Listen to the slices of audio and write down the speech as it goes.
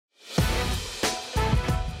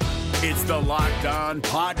It's the Locked On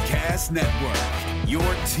Podcast Network, your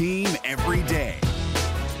team every day.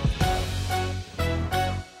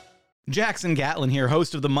 Jackson Gatlin here,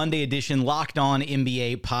 host of the Monday edition Locked On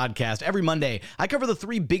NBA podcast. Every Monday, I cover the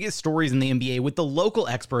three biggest stories in the NBA with the local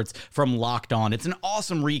experts from Locked On. It's an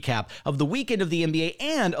awesome recap of the weekend of the NBA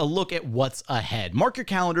and a look at what's ahead. Mark your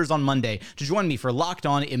calendars on Monday to join me for Locked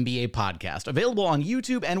On NBA podcast, available on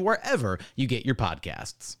YouTube and wherever you get your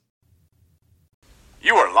podcasts.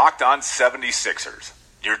 You are Locked On 76ers,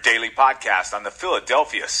 your daily podcast on the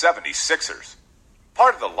Philadelphia 76ers.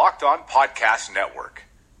 Part of the Locked On Podcast Network.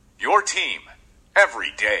 Your team,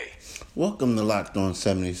 every day. Welcome to Locked On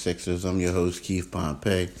 76ers. I'm your host, Keith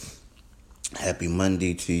Pompey. Happy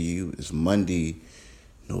Monday to you. It's Monday,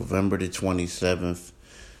 November the 27th.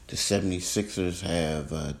 The 76ers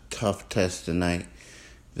have a tough test tonight.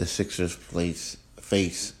 The Sixers face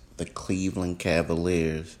the Cleveland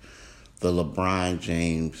Cavaliers, the LeBron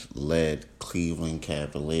James led Cleveland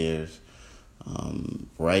Cavaliers.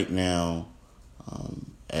 Right now,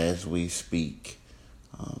 as we speak,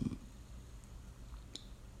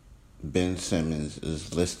 Ben Simmons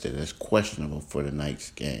is listed as questionable for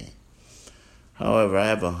tonight's game. However, I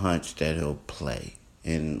have a hunch that he'll play.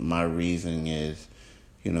 And my reasoning is,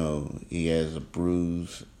 he has a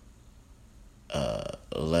bruised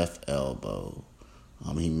left elbow.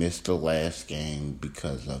 He missed the last game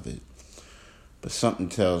because of it. But something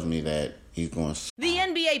tells me that he's going to... The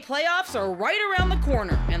NBA playoffs are right around the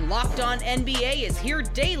corner, and Locked On NBA is here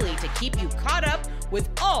daily to keep you caught up with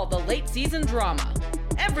all the late season drama.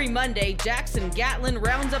 Every Monday, Jackson Gatlin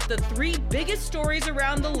rounds up the three biggest stories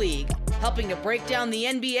around the league, helping to break down the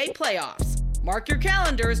NBA playoffs. Mark your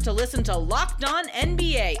calendars to listen to Locked On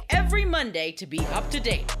NBA every Monday to be up to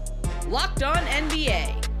date. Locked On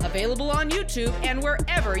NBA, available on YouTube and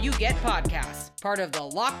wherever you get podcasts. Part of the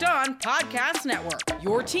Locked On Podcast Network,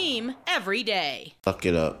 your team every day. Suck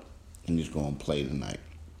it up, and he's going to play tonight.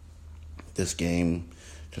 This game,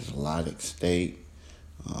 there's a lot at stake.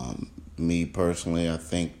 Me personally, I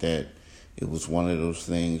think that it was one of those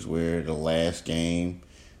things where the last game,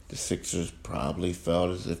 the Sixers probably felt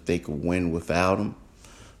as if they could win without him.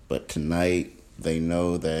 But tonight, they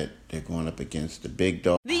know that they're going up against the big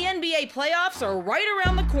dog. The NBA playoffs are right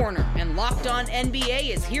around the corner, and Locked On NBA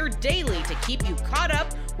is here daily to keep you caught up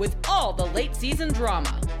with all the late season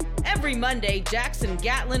drama. Every Monday, Jackson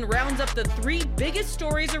Gatlin rounds up the three biggest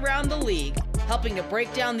stories around the league, helping to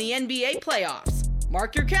break down the NBA playoffs.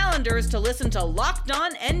 Mark your calendars to listen to Locked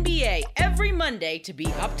On NBA every Monday to be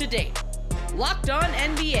up to date. Locked On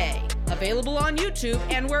NBA, available on YouTube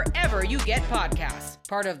and wherever you get podcasts.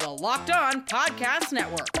 Part of the Locked On Podcast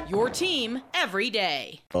Network, your team every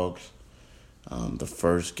day. Folks, the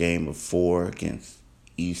first game of 4 against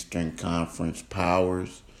Eastern Conference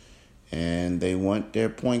powers, and they want their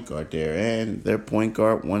point guard there, and their point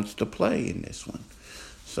guard wants to play in this one.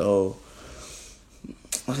 So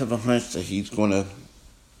I have a hunch that he's going to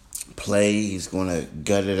play. He's going to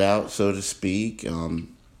gut it out, so to speak. He'll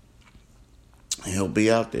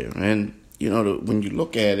be out there. And, when you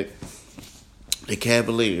look at it, the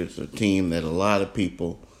Cavaliers are a team that a lot of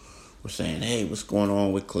people were saying, hey, what's going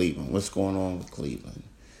on with Cleveland? What's going on with Cleveland?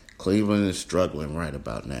 Cleveland is struggling right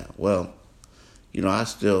about now. Well, I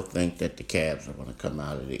still think that the Cavs are going to come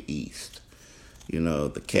out of the East. The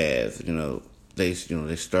Cavs,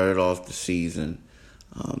 they started off the season.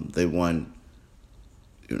 They won,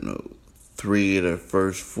 3 of their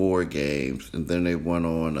first 4 games, and then they went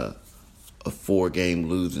on a 4-game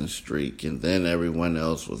losing streak, and then everyone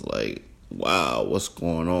else was like, wow, what's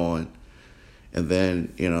going on? And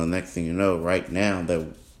then, next thing you know, right now,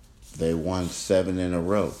 they won 7 in a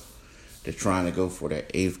row. They're trying to go for their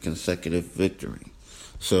 8th consecutive victory.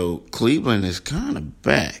 So Cleveland is kind of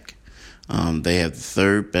back. They have the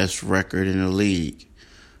 3rd best record in the league.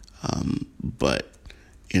 But,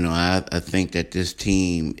 I think that this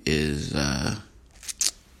team is... I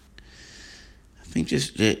think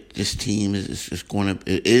this team is going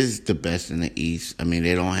to... It is the best in the East. I mean,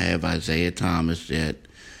 they don't have Isaiah Thomas yet.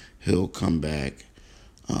 He'll come back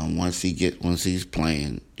once he's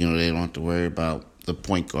playing. They don't have to worry about the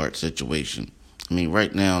point guard situation. I mean,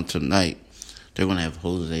 right now, tonight, they're going to have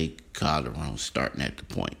Jose Calderon starting at the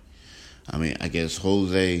point. I mean, I guess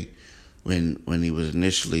Jose, when he was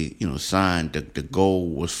initially, signed, the goal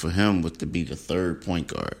was for him to be the 3rd point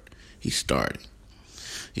guard. He's starting,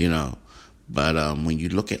 But when you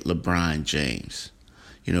look at LeBron James,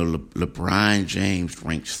 LeBron James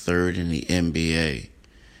ranks 3rd in the NBA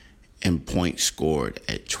in points scored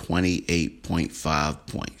at 28.5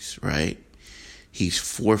 points, right? He's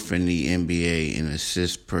 4th in the NBA in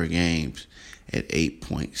assists per game at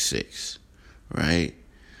 8.6, right?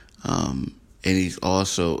 And he's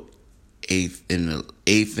also eighth in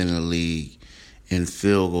the league in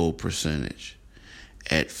field goal percentage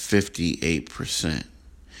at 58%.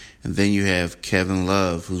 And then you have Kevin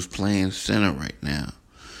Love, who's playing center right now.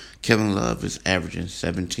 Kevin Love is averaging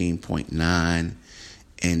 17.9 and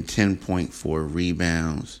 10.4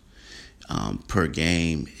 rebounds per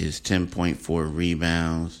game. Is 10.4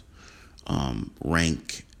 rebounds,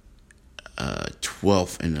 rank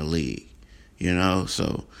 12th in the league.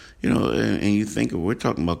 So, and you think we're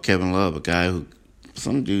talking about Kevin Love, a guy who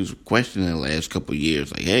some dudes questioned in the last couple of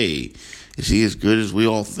years, like, hey, is he as good as we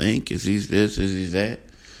all think? Is he this? Is he that?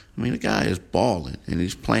 I mean, the guy is balling, and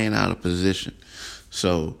he's playing out of position.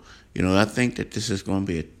 So, I think that this is going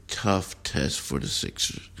to be a tough test for the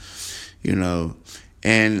Sixers,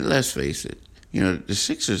 And let's face it, the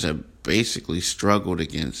Sixers have basically struggled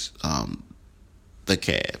against the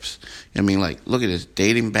Cavs. I mean, look at this.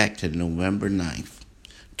 Dating back to November 9th,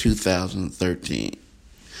 2013,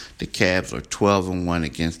 the Cavs are 12-1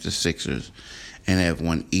 against the Sixers and have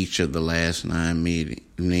won each of the last 9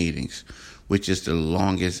 meetings, which is the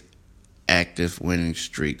longest active winning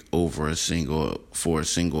streak for a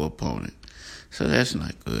single opponent. So that's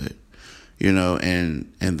not good, And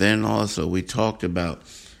then also we talked about,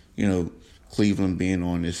 Cleveland being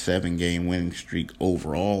on this 7-game winning streak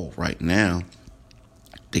overall right now.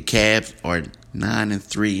 The Cavs are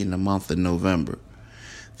 9-3 in the month of November.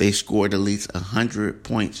 They scored at least 100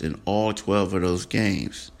 points in all 12 of those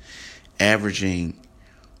games, averaging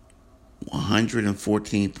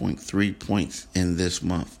 114.3 points in this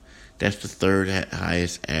month. That's the third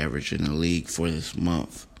highest average in the league for this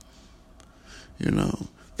month.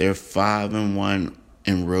 They're 5-1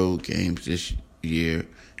 in road games this year,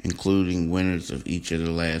 including winners of each of the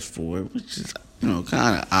last 4, which is,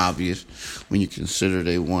 kind of obvious when you consider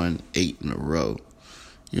they won 8 in a row,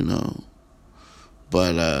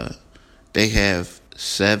 But they have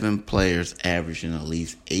 7 players averaging at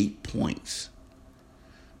least 8 points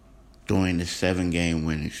during the 7-game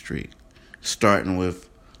winning streak, starting with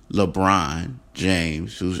LeBron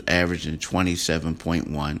James, who's averaging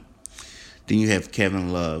 27.1. Then you have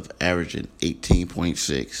Kevin Love averaging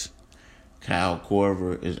 18.6. Kyle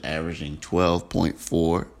Korver is averaging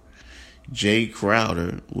 12.4. Jay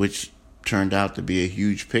Crowder, which turned out to be a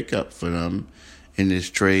huge pickup for them in this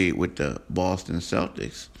trade with the Boston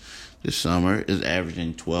Celtics this summer, is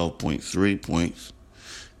averaging 12.3 points.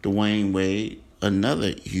 Dwayne Wade,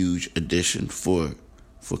 another huge addition for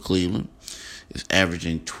Cleveland, is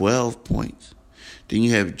averaging 12 points. Then you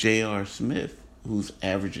have J.R. Smith, who's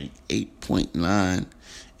averaging 8.9.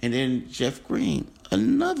 And then Jeff Green,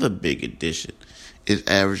 another big addition, is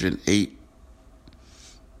averaging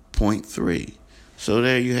 8.3. So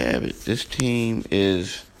there you have it. This team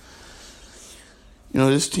is,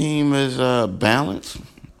 balanced.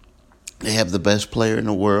 They have the best player in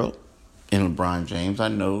the world in LeBron James. I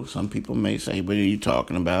know some people may say, what are you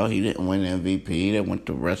talking about? He didn't win MVP. That went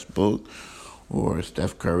to Westbrook, or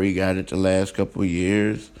Steph Curry got it the last couple of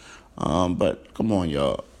years. But come on,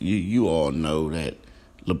 y'all. You all know that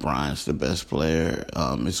LeBron's the best player.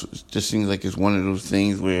 It just seems like it's one of those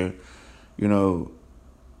things where,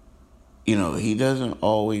 he doesn't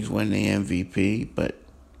always win the MVP, but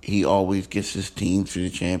he always gets his team to the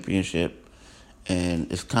championship. And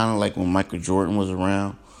it's kind of like when Michael Jordan was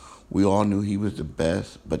around, we all knew he was the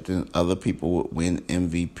best, but then other people would win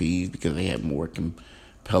MVPs because they had more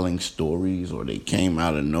compelling stories, or they came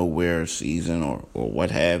out of nowhere season, or what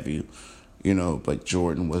have you, but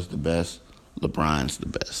Jordan was the best. LeBron's the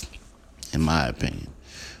best, in my opinion.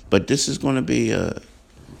 But this is going to be a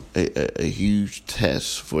huge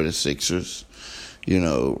test for the Sixers.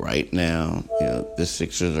 Right now, the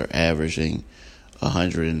Sixers are averaging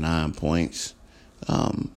 109 points.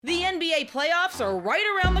 The NBA playoffs are right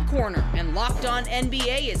around the corner, and Locked On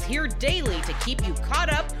NBA is here daily to keep you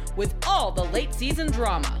caught up with all the late season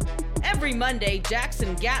drama. Every Monday,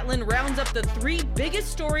 Jackson Gatlin rounds up the 3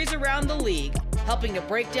 biggest stories around the league, helping to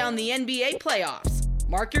break down the NBA playoffs.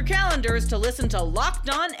 Mark your calendars to listen to Locked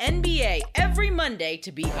On NBA every Monday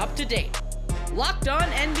to be up to date. Locked On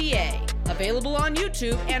NBA, available on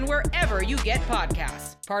YouTube and wherever you get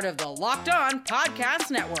podcasts. Part of the Locked On Podcast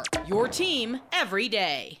Network, your team every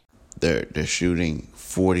day. They're shooting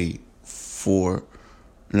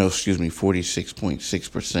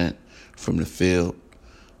 46.6% from the field.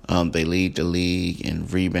 They lead the league in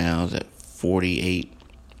rebounds at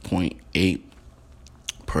 48.8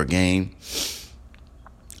 per game.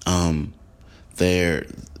 They're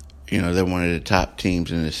one of the top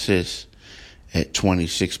teams in assists at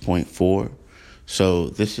 26.4. So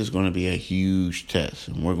this is going to be a huge test,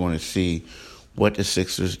 and we're going to see what the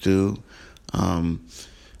Sixers do.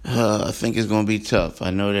 I think it's going to be tough. I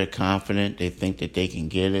know they're confident. They think that they can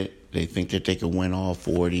get it. They think that they can win all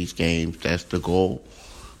 4 of these games. That's the goal.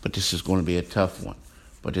 But this is going to be a tough one.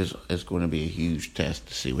 But it's going to be a huge test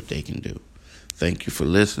to see what they can do. Thank you for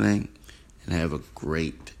listening, and have a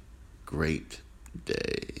great, great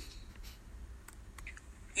day.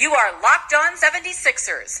 You are Locked On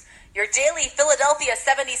 76ers, your daily Philadelphia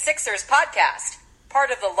 76ers podcast, part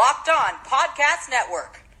of the Locked On Podcast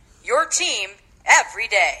Network, your team every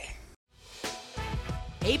day.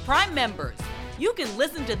 Hey, Prime members, you can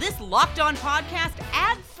listen to this Locked On podcast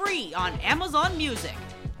ad-free on Amazon Music.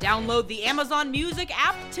 Download the Amazon Music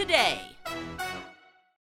app today.